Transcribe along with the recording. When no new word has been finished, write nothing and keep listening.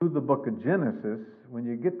the book of Genesis, when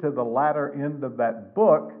you get to the latter end of that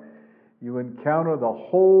book, you encounter the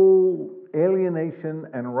whole alienation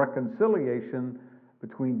and reconciliation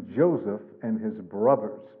between Joseph and his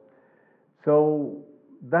brothers. So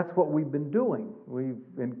that's what we've been doing. We've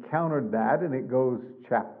encountered that, and it goes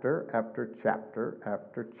chapter after chapter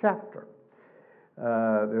after chapter.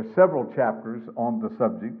 There's several chapters on the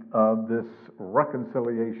subject of this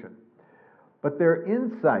reconciliation. But there are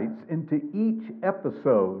insights into each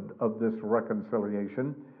episode of this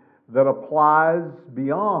reconciliation that applies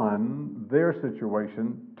beyond their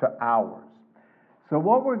situation to ours. So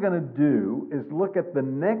what we're going to do is look at the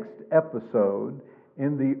next episode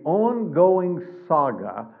in the ongoing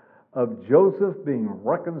saga of Joseph being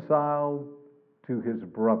reconciled to his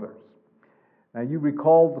brothers. Now you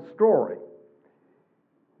recall the story.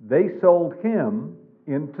 They sold him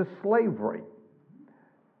into slavery.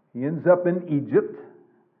 He ends up in Egypt,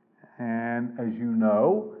 and as you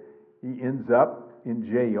know, he ends up in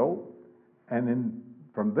jail, and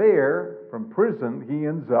from there, from prison, he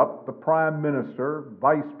ends up the prime minister,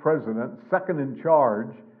 vice president, second in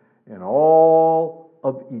charge in all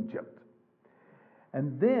of Egypt.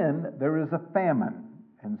 And then there is a famine,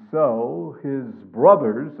 and so his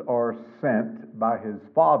brothers are sent by his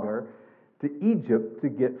father to Egypt to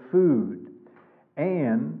get food,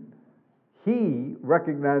 and he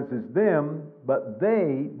recognizes them, but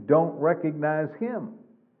they don't recognize him.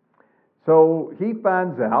 So he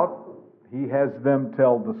finds out, he has them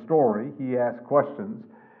tell the story, he asks questions,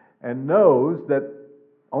 and knows that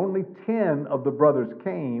only 10 of the brothers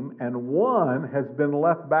came, and one has been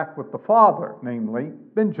left back with the father, namely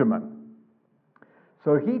Benjamin.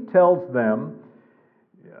 So he tells them,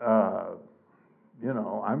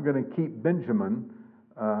 I'm going to keep Benjamin.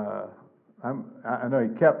 I know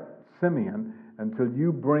he kept Simeon until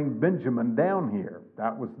you bring Benjamin down here.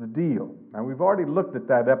 That was the deal. Now, we've already looked at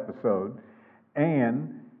that episode,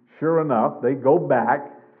 and sure enough, they go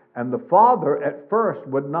back, and the father at first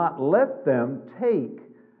would not let them take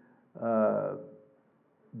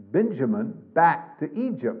Benjamin back to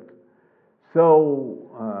Egypt.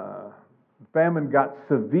 So famine got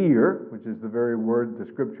severe, which is the very word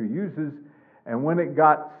the scripture uses, and when it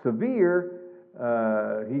got severe,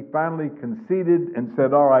 he finally conceded and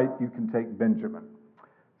said, all right, you can take Benjamin.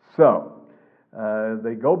 So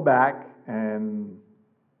they go back and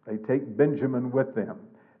they take Benjamin with them.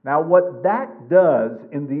 Now what that does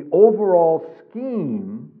in the overall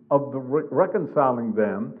scheme of the reconciling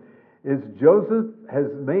them is Joseph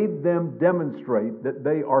has made them demonstrate that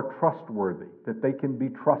they are trustworthy, that they can be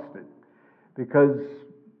trusted, because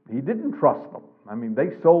he didn't trust them. I mean, they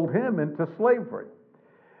sold him into slavery.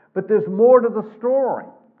 But there's more to the story.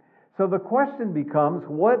 So the question becomes,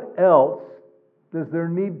 what else does there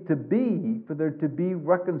need to be for there to be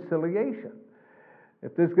reconciliation?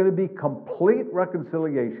 If there's going to be complete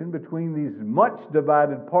reconciliation between these much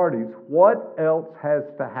divided parties, what else has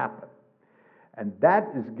to happen? And that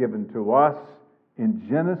is given to us in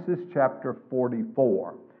Genesis chapter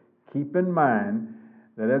 44. Keep in mind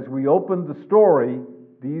that as we open the story,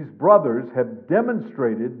 these brothers have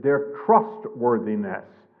demonstrated their trustworthiness.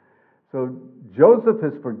 So Joseph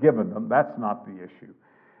has forgiven them. That's not the issue.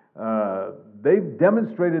 They've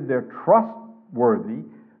demonstrated they're trustworthy.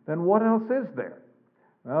 Then what else is there?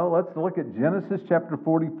 Well, let's look at Genesis chapter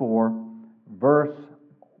 44, verse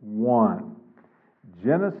 1.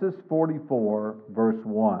 Genesis 44, verse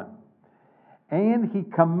 1. And he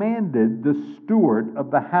commanded the steward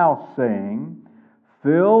of the house, saying,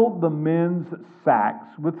 fill the men's sacks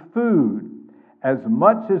with food, as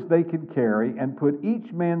much as they could carry, and put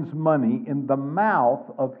each man's money in the mouth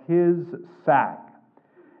of his sack.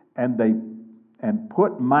 And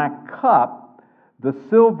put my cup, the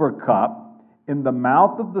silver cup, in the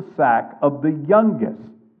mouth of the sack of the youngest,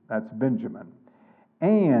 that's Benjamin,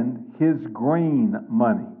 and his grain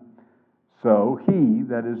money. So he,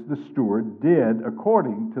 that is the steward, did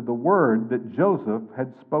according to the word that Joseph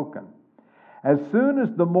had spoken. As soon as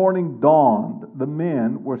the morning dawned, the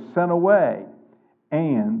men were sent away,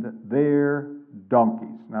 and their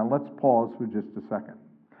donkeys. Now let's pause for just a second.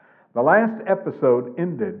 The last episode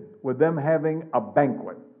ended with them having a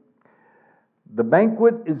banquet. The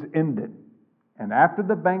banquet is ended, and after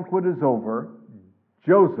the banquet is over,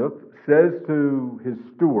 Joseph says to his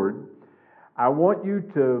steward, I want you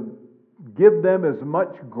to give them as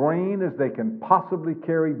much grain as they can possibly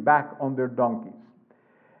carry back on their donkeys.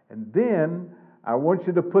 And then I want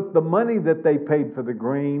you to put the money that they paid for the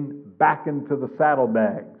grain back into the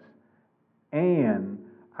saddlebags. And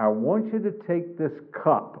I want you to take this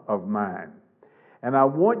cup of mine, and I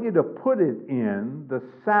want you to put it in the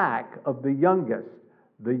sack of the youngest.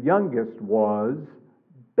 The youngest was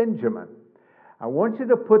Benjamin. I want you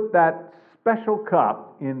to put that special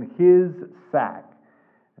cup in his sack.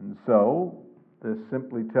 And so, this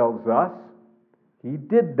simply tells us he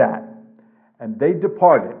did that. And they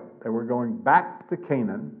departed. They were going back to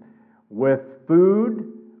Canaan with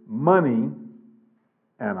food, money,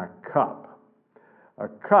 and a cup. A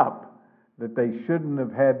cup that they shouldn't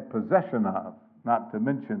have had possession of, not to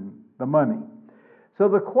mention the money. So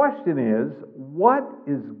the question is, what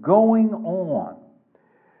is going on?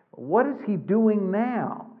 What is he doing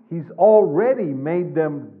now? He's already made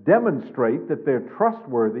them demonstrate that they're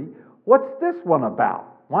trustworthy. What's this one about?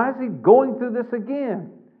 Why is he going through this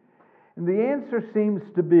again? And the answer seems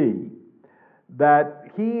to be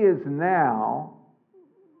that he is now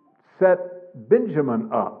set Benjamin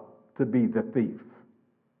up to be the thief.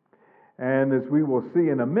 And as we will see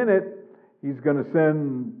in a minute, he's going to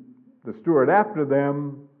send the steward after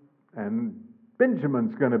them, and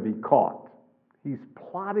Benjamin's going to be caught. He's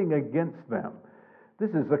plotting against them. This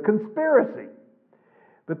is a conspiracy.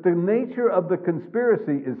 But the nature of the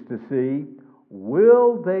conspiracy is to see,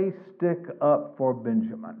 will they stick up for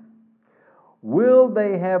Benjamin? Will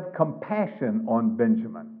they have compassion on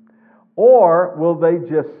Benjamin? Or will they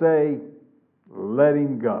just say, let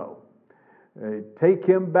him go? Take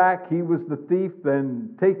him back. He was the thief.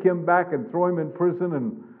 Then take him back and throw him in prison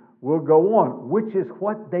and we'll go on. Which is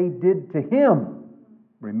what they did to him.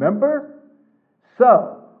 Remember?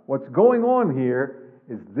 So, what's going on here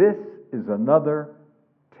is this is another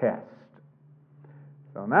test.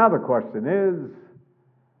 So now the question is,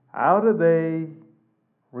 how do they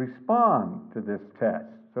respond to this test?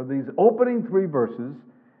 So these opening 3 verses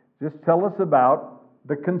just tell us about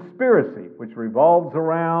the conspiracy, which revolves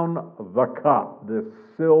around the cup, this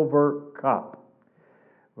silver cup.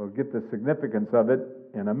 We'll get the significance of it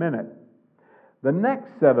in a minute. The next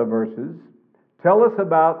set of verses tell us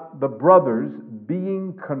about the brothers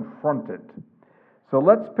being confronted. So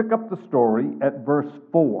let's pick up the story at verse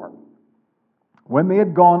 4. When they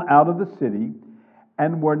had gone out of the city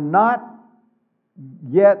and were not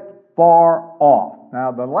yet far off.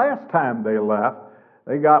 Now, the last time they left,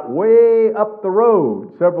 they got way up the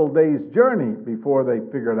road, several days' journey before they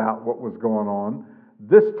figured out what was going on.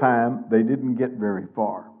 This time, they didn't get very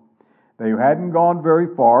far. They hadn't gone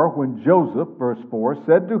very far when Joseph, verse 4,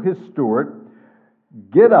 said to his steward,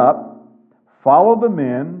 "Get up, follow the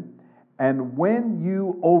men, and when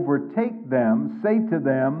you overtake them, say to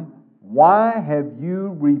them, 'Why have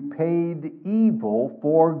you repaid evil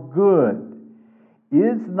for good?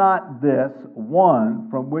 Is not this one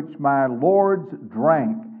from which my lords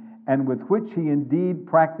drank, and with which he indeed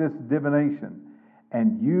practiced divination?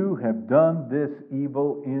 And you have done this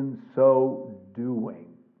evil in so doing.'"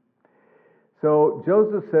 So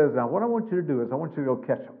Joseph says, now what I want you to do is I want you to go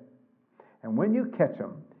catch them. And when you catch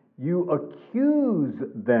them, you accuse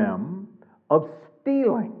them of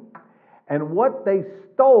stealing. And what they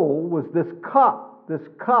stole was this cup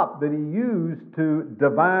that he used to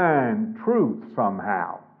divine truth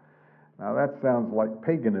somehow. Now that sounds like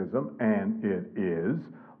paganism, and it is.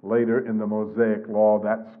 Later in the Mosaic Law,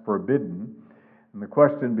 that's forbidden. And the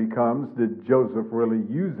question becomes, did Joseph really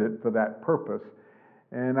use it for that purpose?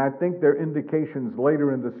 And I think there are indications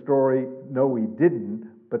later in the story, no, he didn't,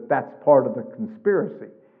 but that's part of the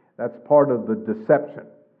conspiracy. That's part of the deception.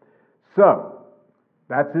 So,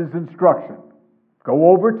 that's his instruction. Go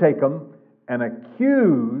overtake them and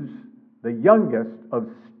accuse the youngest of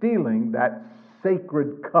stealing that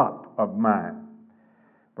sacred cup of mine.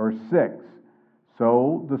 Verse 6,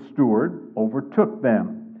 so the steward overtook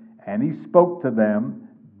them, and he spoke to them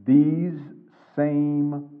these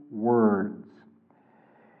same words.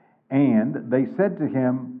 And they said to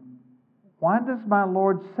him, "Why does my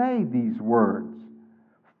Lord say these words?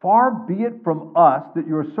 Far be it from us that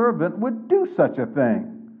your servant would do such a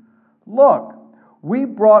thing. Look, we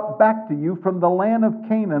brought back to you from the land of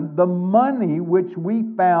Canaan the money which we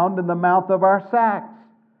found in the mouth of our sacks.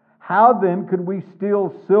 How then could we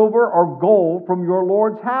steal silver or gold from your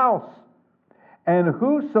Lord's house? And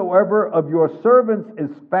whosoever of your servants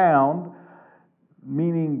is found,"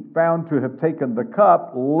 meaning found to have taken the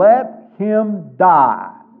cup, "let him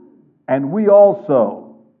die, and we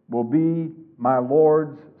also will be my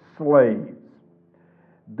Lord's slaves."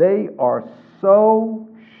 They are so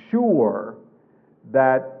sure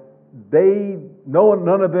that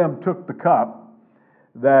none of them took the cup,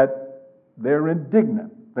 that they're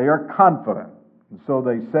indignant. They are confident. And so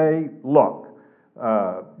they say, "Look,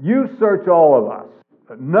 you search all of us.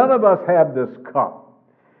 None of us have this cup.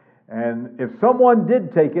 And if someone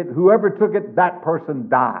did take it, whoever took it, that person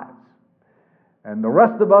dies. And the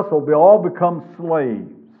rest of us will all become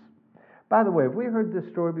slaves." By the way, have we heard this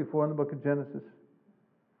story before in the book of Genesis?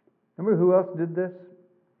 Remember who else did this?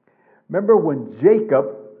 Remember when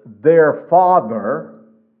Jacob, their father,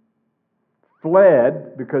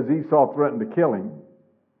 fled because Esau threatened to kill him,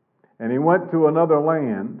 and he went to another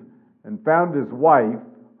land and found his wife,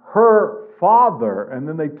 her father, and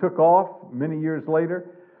then they took off many years later.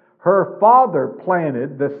 Her father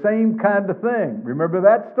planted the same kind of thing. Remember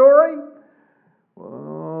that story?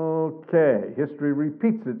 Okay, history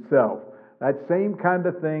repeats itself. That same kind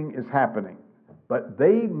of thing is happening. But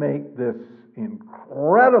they make this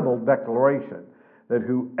incredible declaration that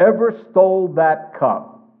whoever stole that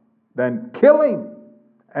cup, then kill him.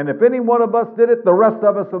 And if any one of us did it, the rest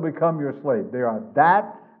of us will become your slave. They are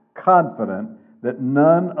that confident that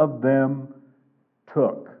none of them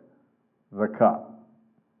took the cup.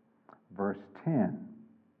 Verse 10.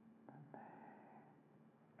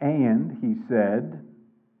 And he said,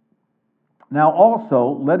 now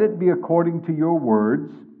also let it be according to your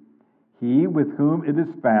words. He with whom it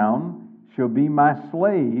is found shall be my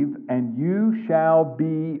slave, and you shall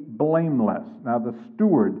be blameless. Now the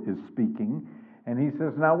steward is speaking, and he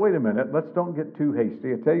says, now wait a minute, let's don't get too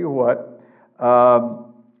hasty. I tell you what,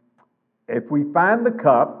 if we find the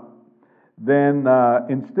cup, then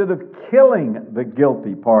instead of killing the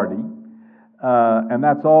guilty party, and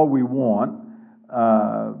that's all we want,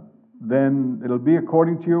 then it'll be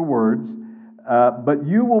according to your words, but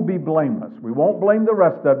you will be blameless. We won't blame the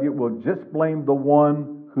rest of you, we'll just blame the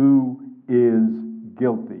one who is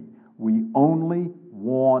guilty. We only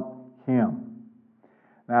want him.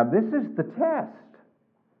 Now this is the test.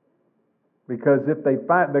 Because if they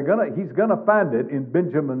find, he's gonna find it in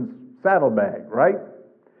Benjamin's saddlebag, right?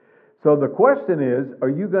 So the question is, are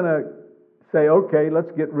you gonna say, okay,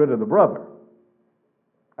 let's get rid of the brother?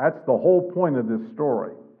 That's the whole point of this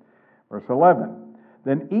story. Verse 11,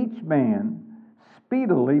 then each man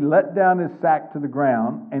speedily let down his sack to the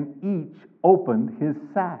ground, and each opened his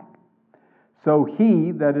sack. So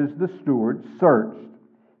he, that is the steward, searched.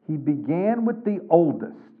 He began with the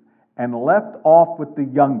oldest and left off with the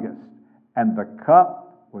youngest, and the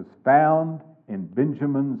cup was found in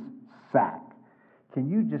Benjamin's sack. Can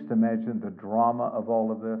you just imagine the drama of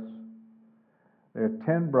all of this? There are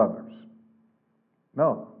 10 brothers.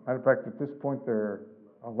 No, matter of fact, at this point there are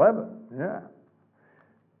 11. Yeah.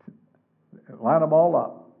 Line them all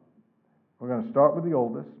up. We're going to start with the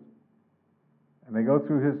oldest. And they go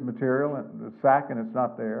through his material, and the sack, and it's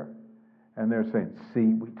not there. And they're saying,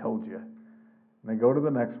 see, we told you. And they go to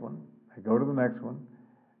the next one. They go to the next one.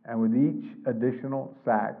 And with each additional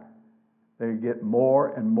sack, they get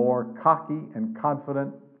more and more cocky and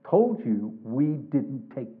confident. Told you we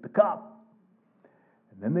didn't take the cup.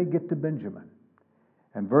 And then they get to Benjamin.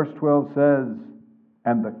 And verse 12 says,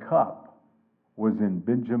 and the cup was in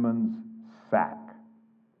Benjamin's sack.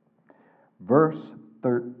 Verse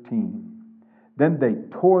 13. Then they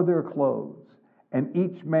tore their clothes, and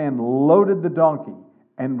each man loaded the donkey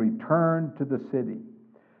and returned to the city.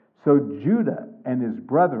 So Judah and his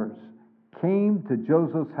brothers came to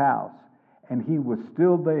Joseph's house, and he was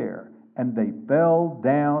still there, and they fell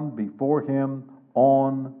down before him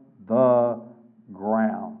on the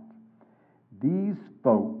ground. These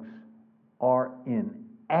folks are in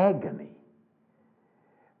agony.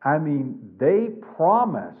 I mean, they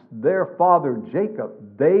promised their father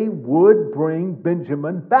Jacob they would bring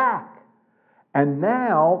Benjamin back. And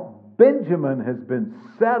now Benjamin has been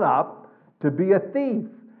set up to be a thief.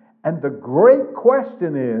 And the great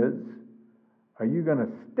question is, are you going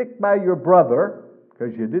to stick by your brother,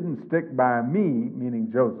 because you didn't stick by me, meaning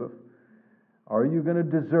Joseph, or are you going to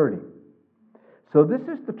desert him? So this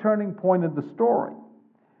is the turning point of the story.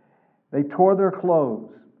 They tore their clothes.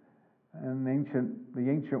 In the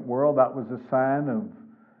ancient world, that was a sign of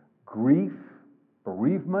grief,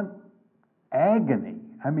 bereavement, agony.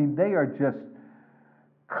 I mean, they are just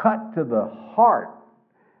cut to the heart.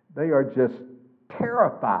 They are just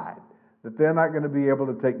terrified that they're not going to be able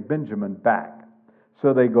to take Benjamin back.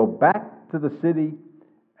 So they go back to the city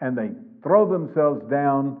and they throw themselves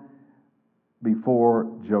down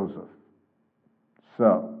before Joseph.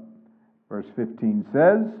 So, verse 15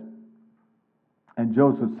 says, and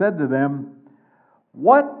Joseph said to them,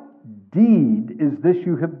 what deed is this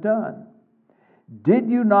you have done? Did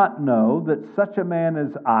you not know that such a man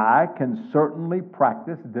as I can certainly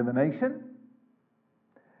practice divination?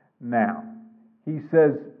 Now, he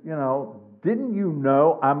says, didn't you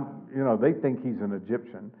know they think he's an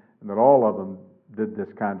Egyptian and that all of them did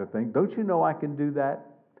this kind of thing. Don't you know I can do that?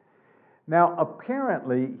 Now,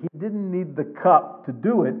 apparently, he didn't need the cup to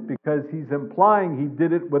do it because he's implying he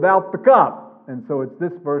did it without the cup. And so it's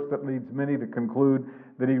this verse that leads many to conclude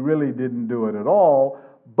that he really didn't do it at all.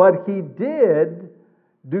 But he did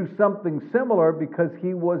do something similar because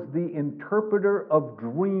he was the interpreter of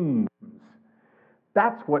dreams.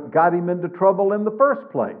 That's what got him into trouble in the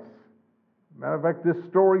first place. Matter of fact, this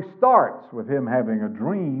story starts with him having a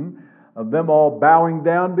dream of them all bowing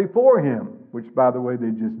down before him, which, by the way,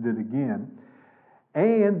 they just did again.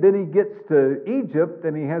 And then he gets to Egypt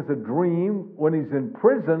and he has a dream when he's in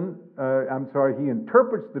prison. He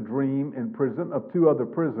interprets the dream in prison of two other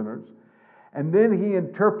prisoners. And then he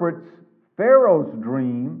interprets Pharaoh's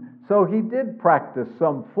dream. So he did practice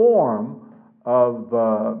some form of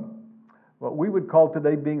what we would call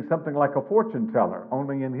today being something like a fortune teller.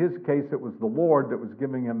 Only in his case, it was the Lord that was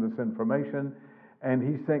giving him this information. And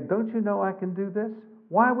he's saying, don't you know I can do this?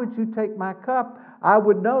 Why would you take my cup? I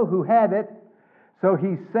would know who had it. So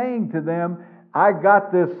he's saying to them, I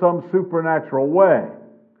got this some supernatural way,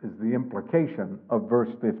 is the implication of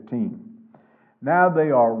verse 15. Now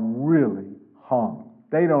they are really hung.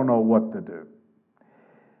 They don't know what to do.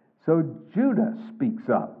 So Judah speaks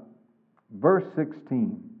up. Verse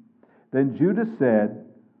 16. Then Judah said,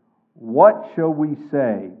 what shall we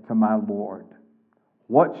say to my Lord?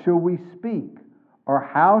 What shall we speak? Or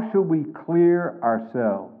how shall we clear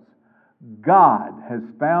ourselves? God has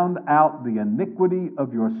found out the iniquity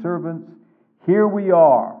of your servants. Here we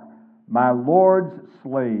are, my Lord's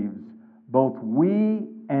slaves, both we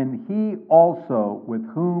and he also with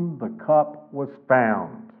whom the cup was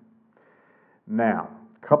found. Now,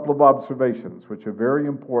 a couple of observations which are very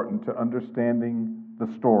important to understanding the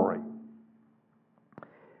story.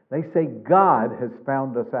 They say God has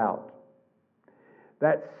found us out.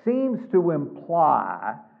 That seems to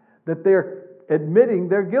imply that they're admitting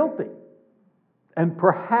they're guilty. And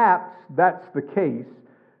perhaps that's the case,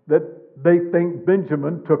 that they think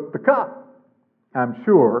Benjamin took the cup. I'm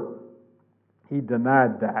sure he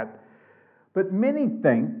denied that. But many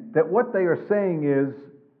think that what they are saying is,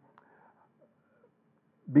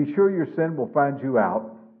 be sure your sin will find you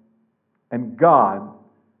out, and God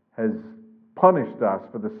has punished us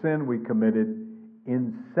for the sin we committed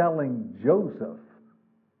in selling Joseph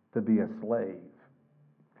to be a slave.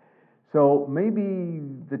 So maybe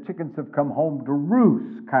the chickens have come home to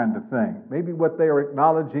roost kind of thing. Maybe what they are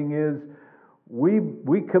acknowledging is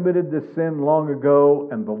we committed this sin long ago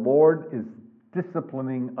and the Lord is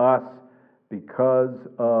disciplining us because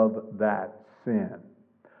of that sin.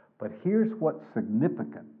 But here's what's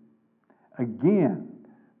significant. Again,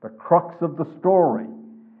 the crux of the story.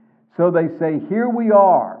 So they say, here we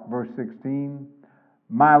are, verse 16,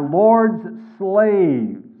 my Lord's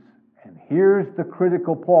slaves. And here's the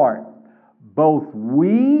critical part. Both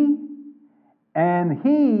we and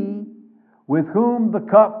he with whom the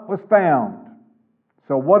cup was found.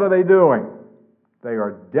 So what are they doing? They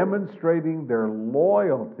are demonstrating their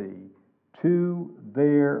loyalty to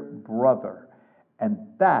their brother. And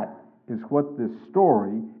that is what this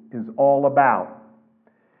story is all about.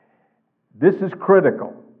 This is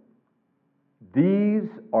critical. These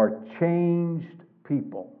are changed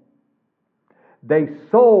people. They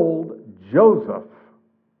sold Joseph.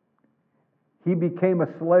 He became a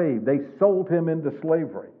slave. They sold him into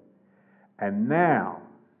slavery. And now,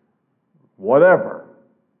 whatever,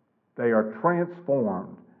 they are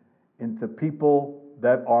transformed into people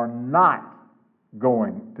that are not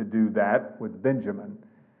going to do that with Benjamin.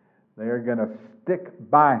 They are going to stick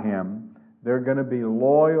by him. They're going to be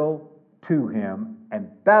loyal to him. And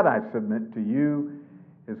that, I submit to you,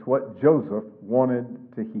 is what Joseph wanted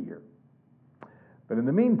to hear. But in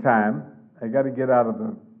the meantime, they got to get out of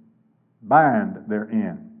the bind they're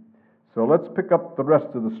in. So let's pick up the rest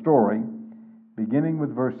of the story, beginning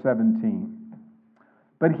with verse 17.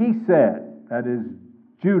 But he said, that is,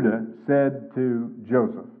 Judah said to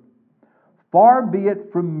Joseph, far be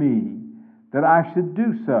it from me that I should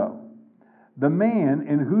do so. The man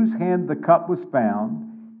in whose hand the cup was found,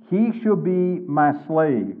 he shall be my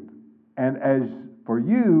slave. And as for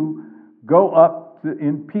you, go up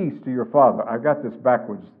in peace to your father. I got this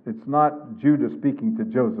backwards. It's not Judah speaking to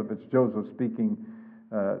Joseph. It's Joseph speaking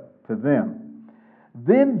to them.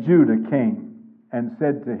 Then Judah came and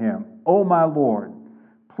said to him, O my Lord,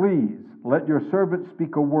 please let your servant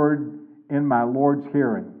speak a word in my Lord's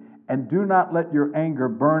hearing, and do not let your anger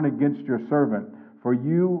burn against your servant, for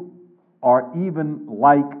you are even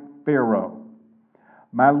like Pharaoh.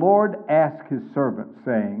 My Lord asked his servant,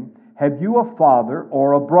 saying, have you a father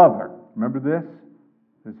or a brother? Remember this?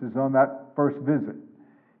 This is on that first visit.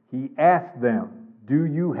 He asked them, do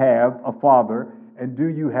you have a father and do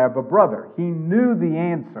you have a brother? He knew the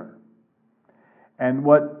answer. And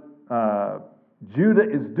what Judah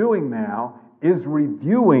is doing now is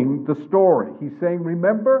reviewing the story. He's saying,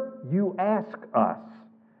 remember, you ask us.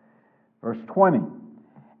 Verse 20.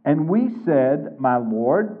 And we said, My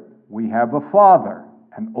Lord, we have a father,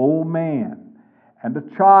 an old man, and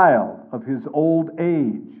a child of his old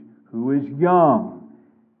age, who is young.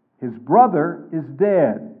 His brother is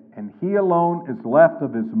dead, and he alone is left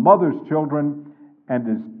of his mother's children, and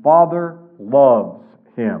his father loves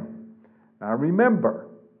him. Now remember,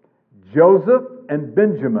 Joseph and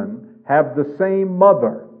Benjamin have the same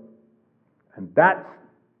mother. And that's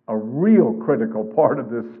a real critical part of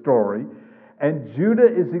this story. And Judah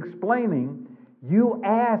is explaining, you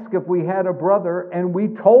asked if we had a brother, and we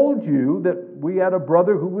told you that we had a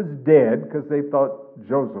brother who was dead, because they thought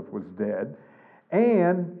Joseph was dead.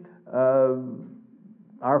 And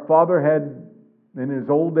our father had, in his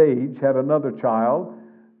old age, had another child,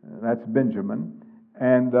 that's Benjamin,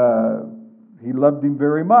 and he loved him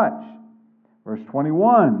very much. Verse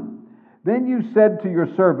 21, Then you said to your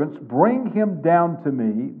servants, Bring him down to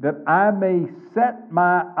me, that I may set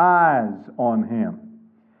my eyes on him.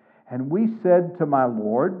 And we said to my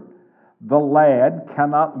Lord, The lad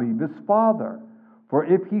cannot leave his father, for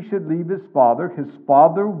if he should leave his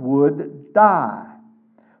father would die.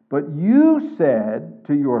 But you said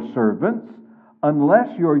to your servants,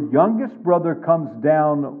 Unless your youngest brother comes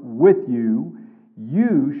down with you,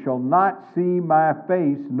 you shall not see my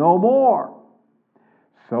face no more.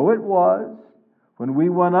 So it was, when we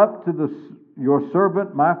went up to your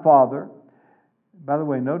servant, my father. By the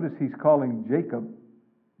way, notice he's calling Jacob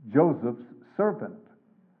Joseph's servant.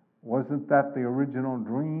 Wasn't that the original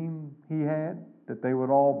dream he had, that they would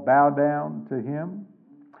all bow down to him?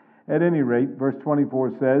 At any rate, verse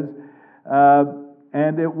 24 says,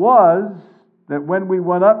 And it was that when we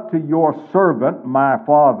went up to your servant, my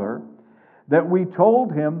father, that we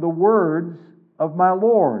told him the words of my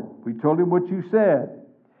Lord. We told him what you said.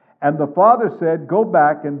 And the father said, Go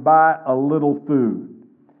back and buy a little food.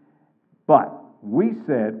 But we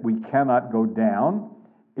said, We cannot go down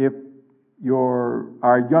if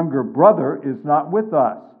our younger brother is not with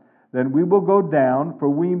us. Then we will go down, for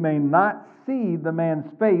we may not see the man's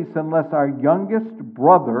face unless our youngest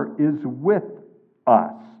brother is with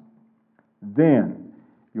us. Then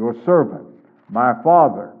your servant, my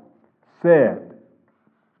father, said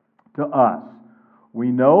to us, We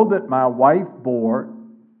know that my wife bore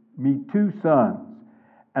me 2 sons,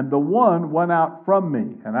 and the one went out from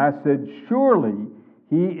me. And I said, Surely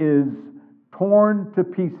he is torn to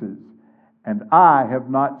pieces, and I have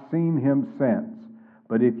not seen him since.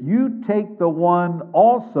 But if you take the one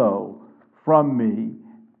also from me,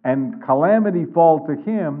 and calamity fall to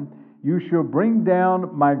him, you shall bring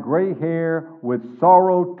down my gray hair with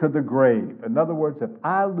sorrow to the grave. In other words, if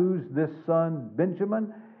I lose this son,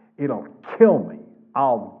 Benjamin, it'll kill me.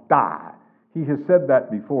 I'll die. He has said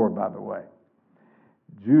that before, by the way.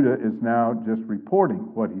 Judah is now just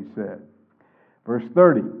reporting what he said. Verse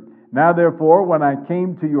 30, Now therefore, when I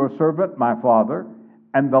came to your servant, my father,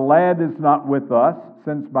 and the lad is not with us,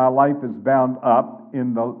 since my life is bound up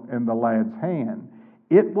in the lad's hand,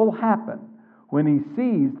 it will happen, when he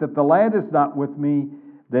sees that the lad is not with me,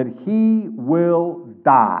 that he will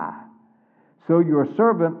die. So your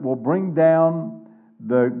servant will bring down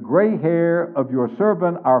the gray hair of your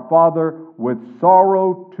servant, our father, with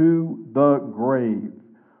sorrow to the grave.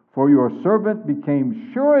 For your servant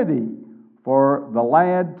became surety for the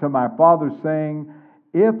lad to my father, saying,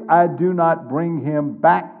 If I do not bring him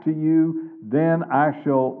back to you, then I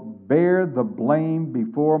shall bear the blame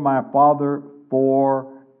before my father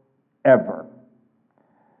forever.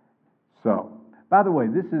 So, by the way,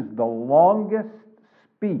 this is the longest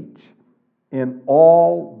speech in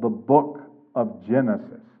all the book of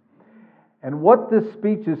Genesis. And what this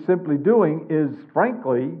speech is simply doing is,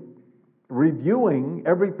 frankly, reviewing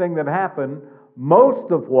everything that happened,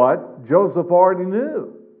 most of what Joseph already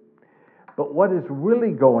knew. But what is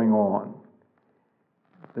really going on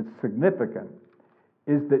that's significant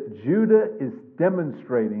is that Judah is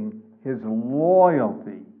demonstrating his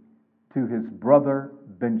loyalty to his brother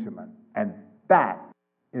Benjamin. And that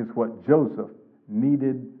is what Joseph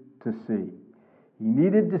needed to see. He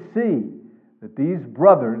needed to see that these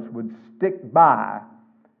brothers would stick by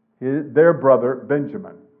their brother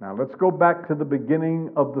Benjamin. Now let's go back to the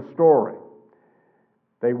beginning of the story.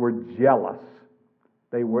 They were jealous.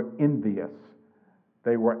 They were envious.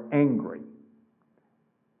 They were angry.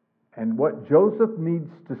 And what Joseph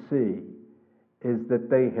needs to see is that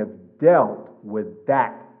they have dealt with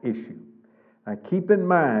that issue. Now keep in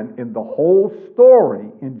mind, in the whole story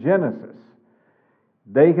in Genesis,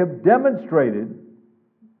 they have demonstrated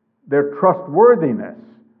their trustworthiness,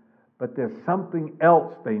 but there's something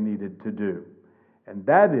else they needed to do. And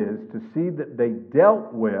that is to see that they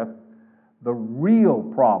dealt with the real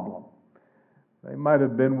problem. They might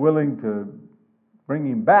have been willing to bring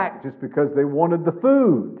him back just because they wanted the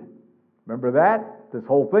food. Remember that? This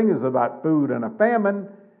whole thing is about food and a famine.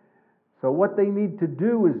 So what they need to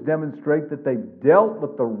do is demonstrate that they've dealt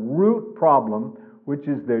with the root problem, which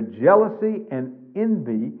is their jealousy and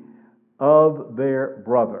envy of their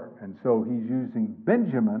brother. And so he's using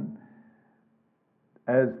Benjamin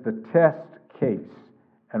as the test case.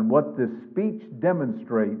 And what this speech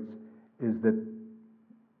demonstrates is that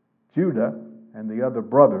Judah and the other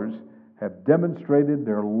brothers have demonstrated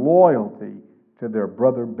their loyalty to their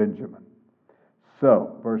brother Benjamin.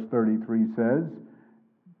 So, verse 33 says,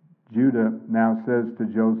 Judah now says to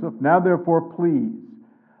Joseph, "Now therefore please,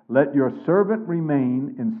 let your servant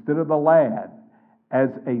remain instead of the lad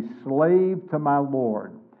as a slave to my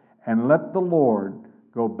Lord, and let the Lord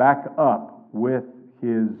go back up with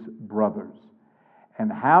his brothers.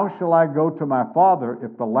 And how shall I go to my father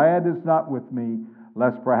if the lad is not with me,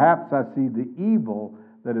 lest perhaps I see the evil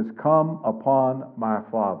that has come upon my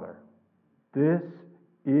father?" This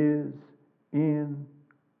is incredible.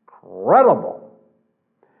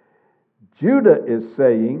 Judah is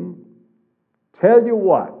saying, tell you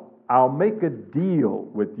what, I'll make a deal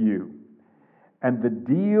with you. And the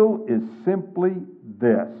deal is simply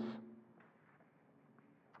this: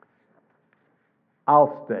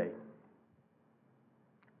 I'll stay.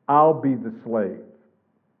 I'll be the slave.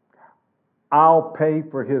 I'll pay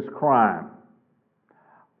for his crime.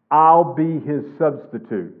 I'll be his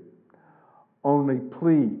substitute. Only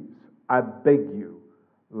please, I beg you,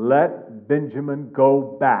 let Benjamin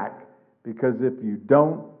go back, because if you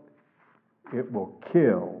don't, it will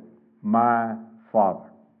kill my father.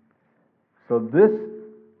 So this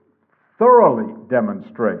thoroughly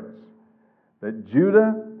demonstrates that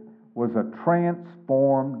Judah was a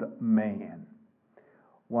transformed man.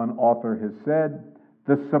 One author has said,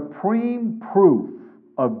 the supreme proof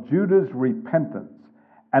of Judah's repentance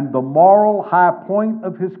and the moral high point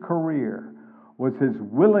of his career was his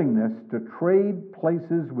willingness to trade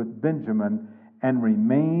places with Benjamin and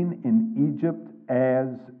remain in Egypt as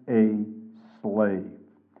a slave.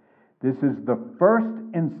 This is the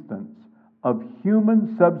first instance of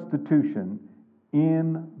human substitution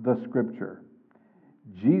in the Scripture.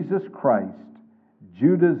 Jesus Christ,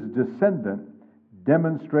 Judah's descendant,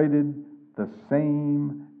 demonstrated the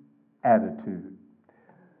same attitude.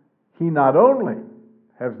 He not only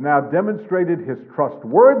has now demonstrated his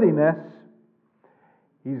trustworthiness,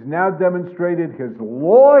 he's now demonstrated his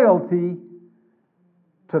loyalty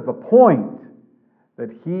to the point that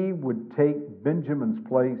he would take Benjamin's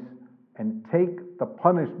place and take the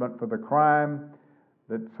punishment for the crime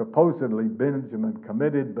that supposedly Benjamin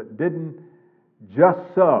committed but didn't, just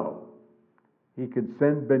so he could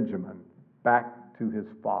send Benjamin back to his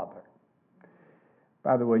father.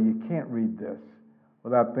 By the way, you can't read this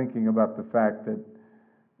without thinking about the fact that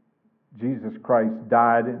Jesus Christ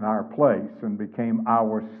died in our place and became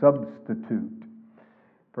our substitute.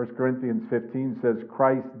 1 Corinthians 15 says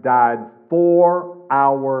Christ died for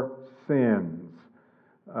our sins.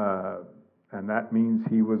 And that means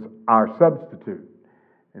he was our substitute.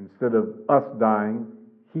 Instead of us dying,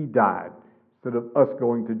 he died. Instead of us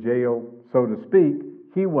going to jail, so to speak,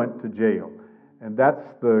 he went to jail. And that's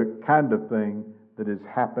the kind of thing that is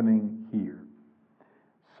happening here.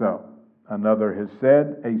 So, another has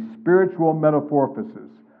said, a spiritual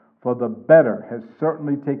metamorphosis for the better has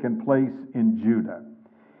certainly taken place in Judah.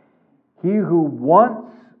 He who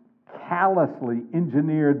once callously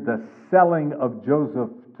engineered the selling of Joseph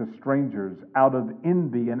to strangers out of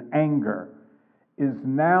envy and anger is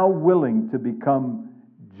now willing to become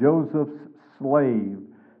Joseph's slave,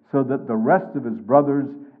 so that the rest of his brothers,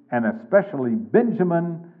 and especially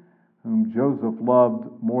Benjamin, whom Joseph loved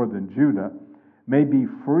more than Judah, may be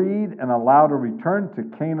freed and allowed to return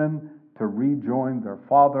to Canaan to rejoin their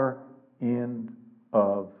father. End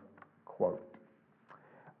of quote.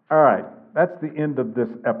 All right, that's the end of this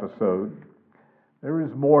episode. There is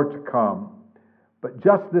more to come, but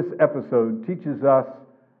just this episode teaches us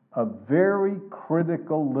a very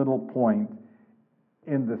critical little point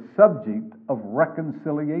in the subject of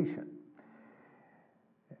reconciliation.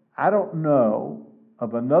 I don't know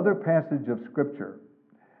of another passage of Scripture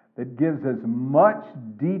that gives as much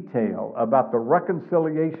detail about the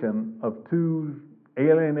reconciliation of two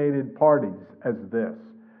alienated parties as this.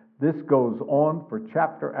 This goes on for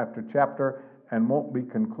chapter after chapter and won't be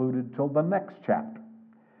concluded till the next chapter.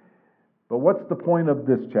 But what's the point of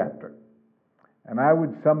this chapter? And I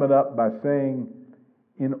would sum it up by saying,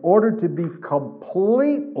 in order to be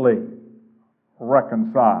completely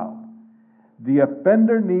reconciled, the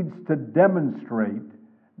offender needs to demonstrate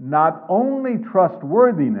not only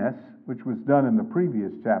trustworthiness, which was done in the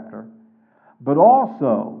previous chapter, but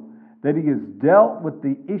also that he has dealt with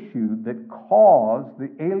the issue that caused the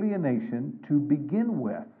alienation to begin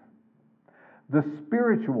with. The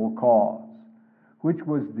spiritual cause, which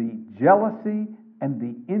was the jealousy and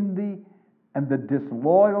the envy and the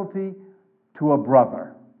disloyalty to a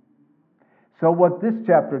brother. So what this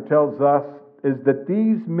chapter tells us is that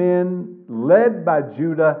these men, led by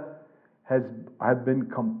Judah, have been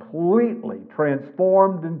completely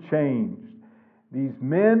transformed and changed. These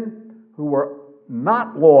men who were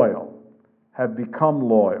not loyal have become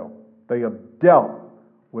loyal. They have dealt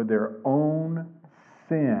with their own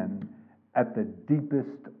sin at the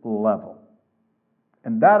deepest level.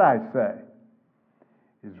 And that, I say,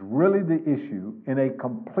 is really the issue in a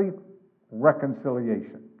complete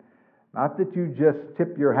reconciliation. Not that you just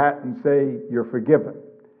tip your hat and say you're forgiven.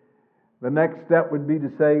 The next step would be to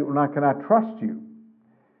say, well, now can I trust you?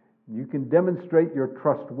 You can demonstrate your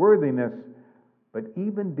trustworthiness, but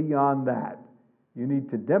even beyond that, you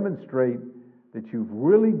need to demonstrate that you've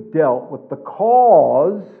really dealt with the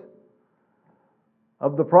cause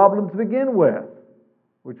of the problem to begin with,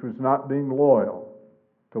 which was not being loyal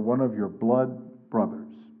to one of your blood brothers.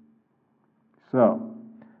 So,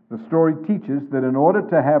 the story teaches that in order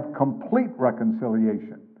to have complete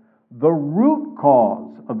reconciliation, the root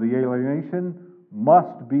cause of the alienation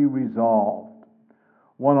must be resolved.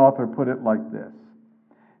 One author put it like this: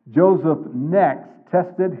 Joseph next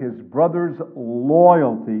tested his brother's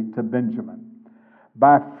loyalty to Benjamin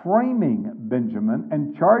by framing Benjamin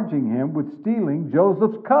and charging him with stealing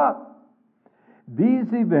Joseph's cup. These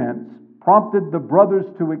events prompted the brothers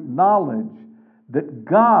to acknowledge that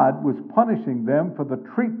God was punishing them for the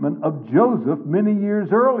treatment of Joseph many years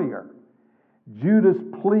earlier. Judah's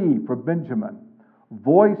plea for Benjamin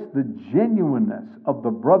voiced the genuineness of the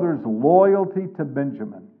brothers' loyalty to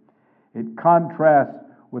Benjamin. It contrasts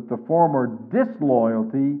with the former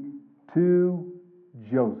disloyalty to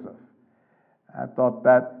Joseph. I thought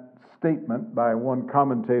that statement by one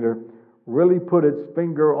commentator really put its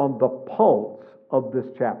finger on the pulse of this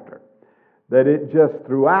chapter. That it just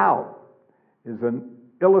throughout is an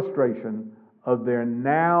illustration of their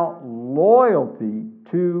now loyalty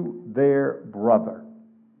to their brother.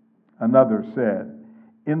 Another said,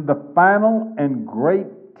 in the final and great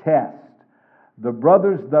test, the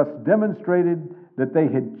brothers thus demonstrated that they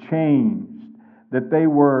had changed, that they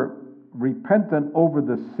were repentant over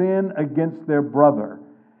the sin against their brother.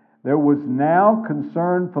 There was now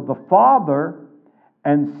concern for the father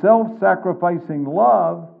and self-sacrificing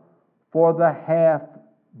love for the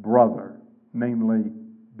half-brother, namely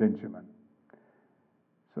Benjamin.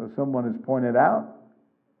 So someone has pointed out,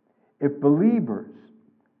 if believers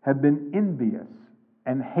have been envious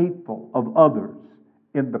and hateful of others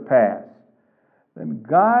in the past, then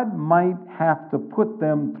God might have to put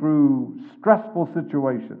them through stressful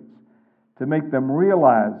situations to make them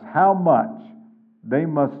realize how much they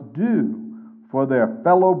must do for their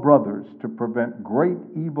fellow brothers to prevent great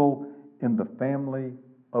evil in the family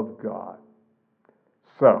of God.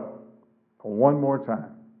 So, one more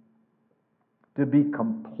time, to be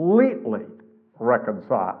completely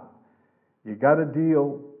reconciled, you got to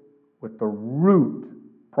deal with the root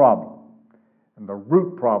problem. And the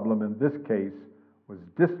root problem in this case was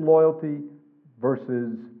disloyalty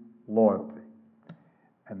versus loyalty.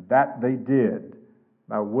 And that they did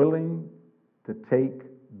by willing to take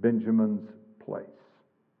Benjamin's place.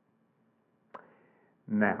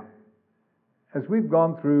 Now, as we've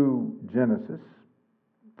gone through Genesis,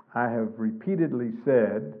 I have repeatedly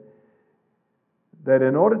said that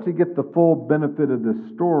in order to get the full benefit of this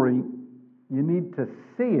story, you need to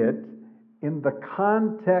see it in the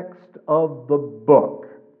context of the book.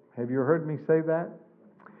 Have you heard me say that?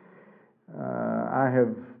 I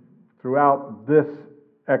have, throughout this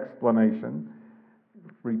explanation,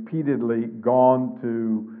 repeatedly gone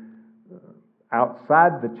to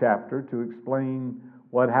outside the chapter to explain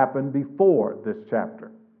what happened before this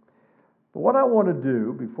chapter. But what I want to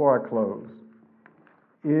do before I close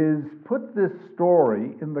is put this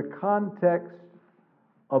story in the context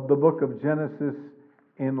of the book of Genesis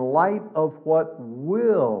in light of what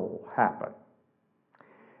will happen.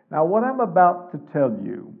 Now, what I'm about to tell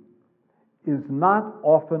you is not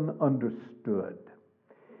often understood.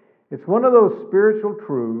 It's one of those spiritual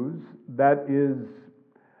truths that is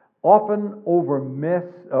often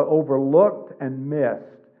overlooked and missed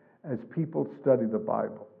as people study the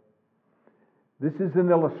Bible. This is an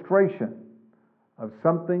illustration of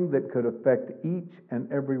something that could affect each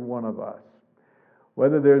and every one of us.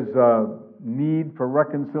 Whether there's a need for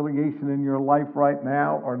reconciliation in your life right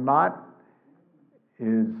now or not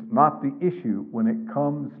is not the issue when it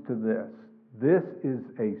comes to this. This is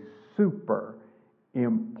a super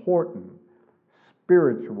important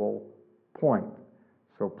spiritual point.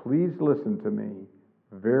 So please listen to me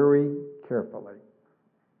very carefully.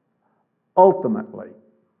 Ultimately,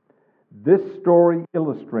 this story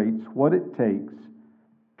illustrates what it takes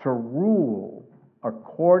to rule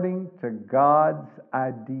according to God's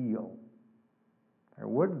ideal. Now,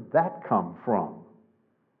 where did that come from?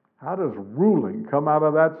 How does ruling come out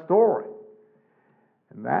of that story?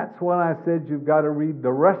 And that's when I said you've got to read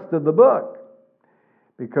the rest of the book.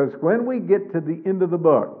 Because when we get to the end of the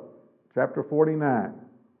book, chapter 49,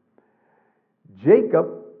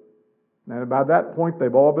 Jacob, and by that point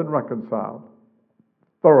they've all been reconciled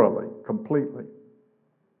thoroughly, completely,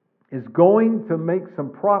 is going to make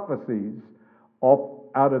some prophecies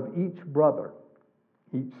out of each brother,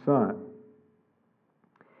 each son.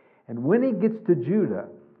 And when he gets to Judah,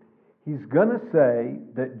 he's going to say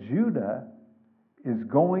that Judah is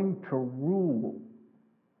going to rule.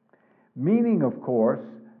 Meaning, of course,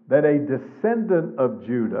 that a descendant of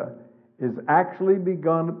Judah is actually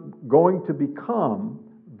going to become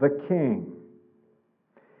the king.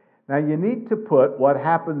 Now, you need to put what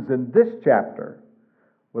happens in this chapter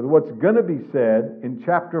with what's going to be said in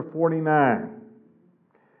chapter 49.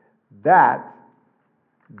 That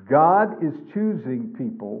God is choosing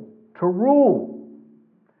people to rule.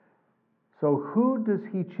 So who does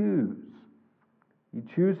he choose? He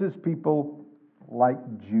chooses people like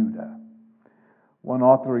Judah. One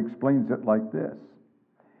author explains it like this: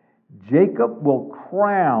 Jacob will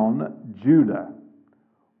crown Judah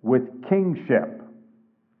with kingship.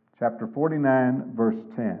 Chapter 49, verse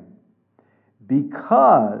 10.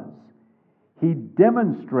 Because he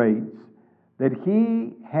demonstrates that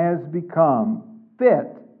he has become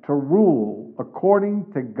fit to rule according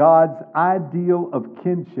to God's ideal of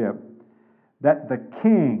kinship, that the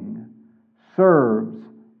king serves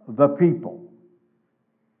the people.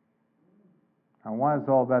 Now, why is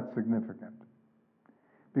all that significant?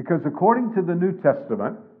 Because according to the New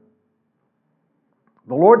Testament,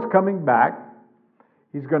 the Lord's coming back.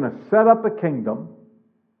 He's going to set up a kingdom,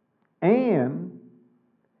 and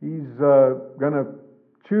he's going to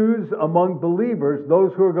choose among believers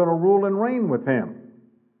those who are going to rule and reign with him.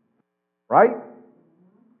 Right?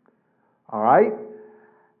 All right.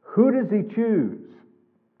 Who does he choose?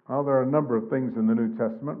 Well, there are a number of things in the New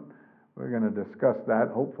Testament. We're going to discuss that,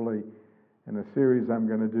 hopefully, in a series I'm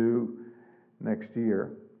going to do next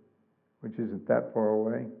year, which isn't that far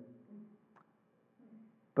away.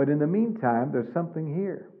 But in the meantime, there's something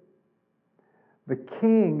here. The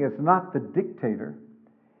king is not the dictator.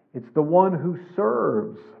 It's the one who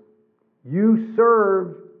serves. You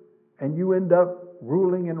serve, and you end up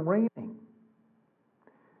ruling and reigning.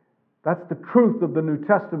 That's the truth of the New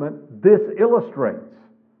Testament. This illustrates.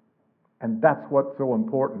 And that's what's so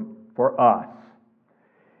important for us.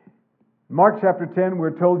 Mark chapter 10,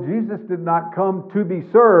 we're told Jesus did not come to be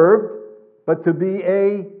served, but to be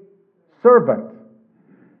a servant.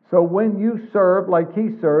 So when you serve like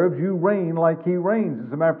he serves, you reign like he reigns.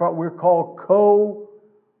 As a matter of fact, we're called co-heirs,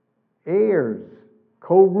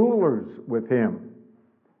 co-rulers with him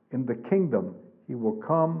in the kingdom he will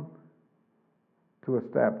come to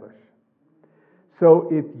establish. So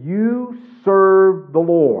if you serve the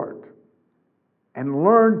Lord and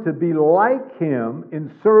learn to be like him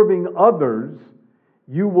in serving others,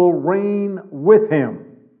 you will reign with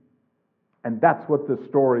him. And that's what this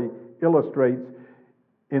story illustrates.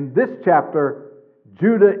 In this chapter,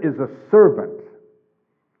 Judah is a servant.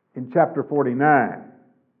 In chapter 49,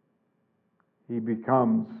 he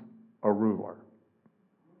becomes a ruler.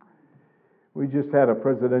 We just had a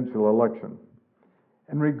presidential election.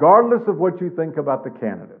 And regardless of what you think about the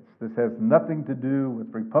candidates, this has nothing to do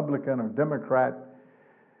with Republican or Democrat,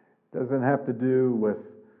 doesn't have to do with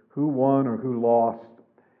who won or who lost.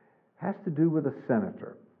 It has to do with a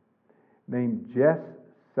senator named Jeff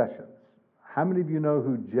Sessions. How many of you know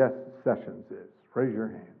who Jeff Sessions is? Raise your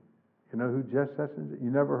hand. You know who Jeff Sessions is?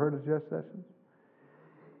 You never heard of Jeff Sessions?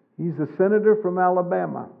 He's a senator from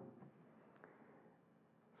Alabama.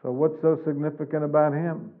 So what's so significant about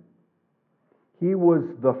him? He was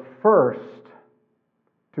the first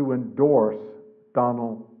to endorse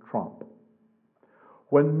Donald Trump.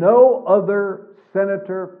 When no other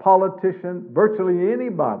senator, politician, virtually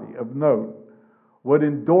anybody of note would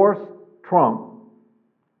endorse Trump,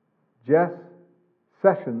 Jeff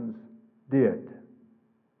Sessions did.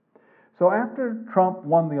 So after Trump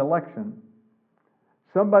won the election,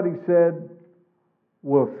 somebody said,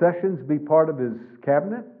 will Sessions be part of his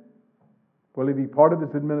cabinet? Will he be part of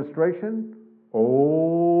his administration?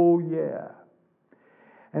 Oh, yeah.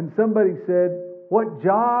 And somebody said, what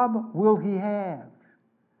job will he have?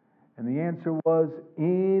 And the answer was,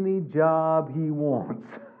 any job he wants.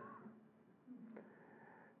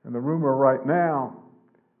 And the rumor right now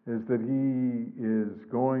is that he is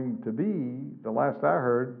going to be, the last I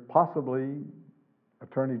heard, possibly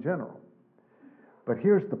Attorney General. But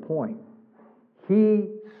here's the point. He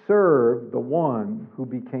served the one who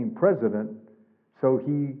became president, so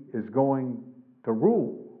he is going to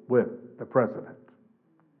rule with the president.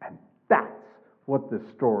 And that's what this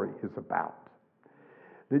story is about.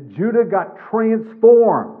 That Judah got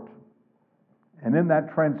transformed, and in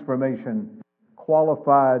that transformation,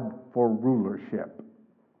 qualified for rulership.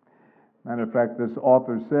 Matter of fact, this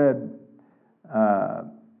author said,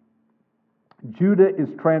 Judah is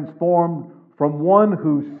transformed from one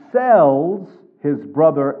who sells his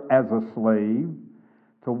brother as a slave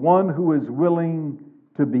to one who is willing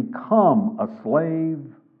to become a slave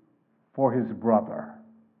for his brother.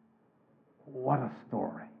 What a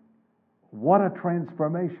story. What a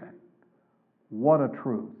transformation. What a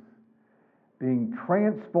truth. Being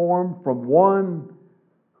transformed from one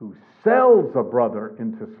who sells a brother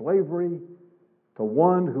into slavery to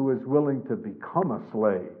one who is willing to become a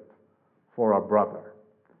slave for a brother.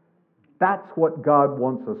 That's what God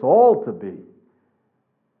wants us all to be.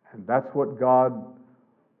 And that's what God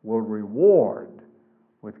will reward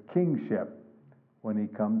with kingship when he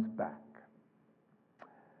comes back.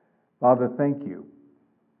 Father, thank you.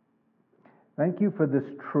 Thank you for this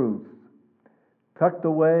truth tucked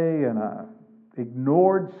away in an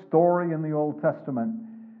ignored story in the Old Testament.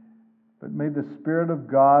 But may the Spirit of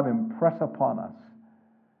God impress upon us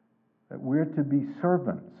that we're to be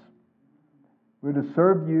servants. We're to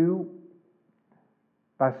serve you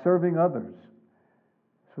by serving others,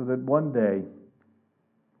 so that one day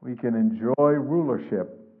we can enjoy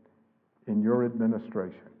rulership in your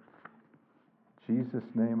administration. In Jesus'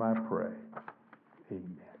 name I pray.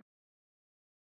 Amen.